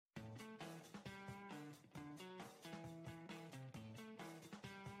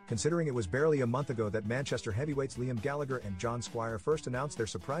Considering it was barely a month ago that Manchester heavyweights Liam Gallagher and John Squire first announced their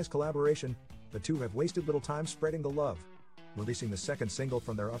surprise collaboration, the two have wasted little time spreading the love, releasing the second single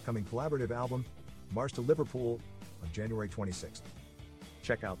from their upcoming collaborative album, Mars to Liverpool, on January 26th.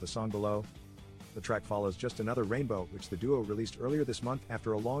 Check out the song below. The track follows Just Another Rainbow, which the duo released earlier this month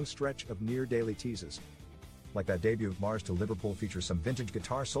after a long stretch of near-daily teases. Like that debut, Mars to Liverpool features some vintage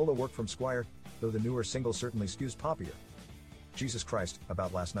guitar solo work from Squire, though the newer single certainly skews poppier. Jesus Christ,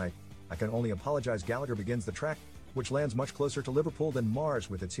 about last night, I Can Only Apologize Gallagher begins the track, which lands much closer to Liverpool than Mars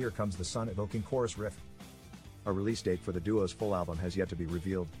with its Here Comes the Sun evoking chorus riff. A release date for the duo's full album has yet to be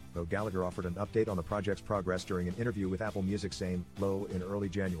revealed, though Gallagher offered an update on the project's progress during an interview with Apple Music saying, "Low in early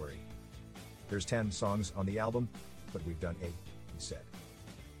January. There's 10 songs on the album, but we've done 8, he said.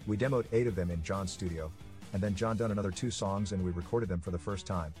 We demoed 8 of them in John's studio, and then John done another 2 songs and we recorded them for the first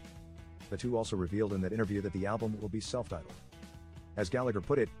time." The two also revealed in that interview that the album will be self-titled. As Gallagher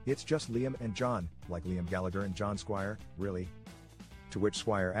put it, "It's just Liam and John, like Liam Gallagher and John Squire, really?" To which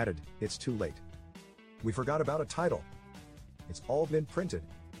Squire added, "It's too late. We forgot about a title. It's all been printed."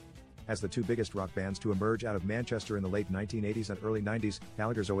 As the two biggest rock bands to emerge out of Manchester in the late 1980s and early 90s,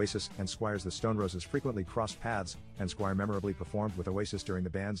 Gallagher's Oasis and Squire's the Stone Roses frequently crossed paths, and Squire memorably performed with Oasis during the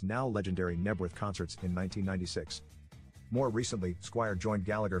band's now legendary Knebworth concerts in 1996. More recently, Squire joined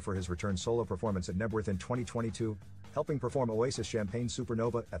Gallagher for his return solo performance at Knebworth in 2022, helping perform Oasis' Champagne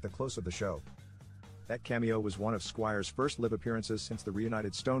Supernova at the close of the show. That cameo was one of Squire's first live appearances since the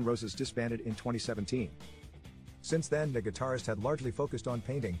reunited Stone Roses disbanded in 2017. Since then, the guitarist had largely focused on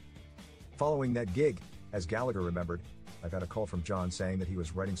painting. Following that gig, as Gallagher remembered, "I've had a call from John saying that he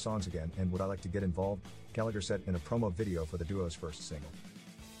was writing songs again and would I like to get involved," Gallagher said in a promo video for the duo's first single.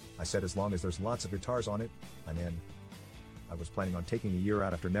 "I said as long as there's lots of guitars on it, I'm in. I was planning on taking a year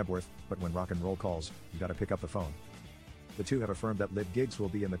out after Knebworth, but when rock and roll calls, you gotta pick up the phone." The two have affirmed that live gigs will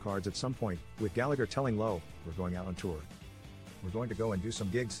be in the cards at some point, with Gallagher telling Lowe, "We're going out on tour. We're going to go and do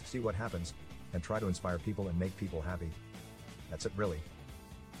some gigs, see what happens, and try to inspire people and make people happy. That's it really.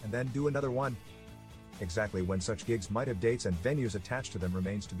 And then do another one." Exactly when such gigs might have dates and venues attached to them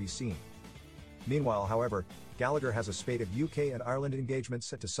remains to be seen. Meanwhile, however, Gallagher has a spate of UK and Ireland engagements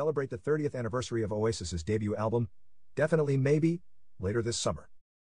set to celebrate the 30th anniversary of Oasis's debut album, Definitely Maybe, later this summer.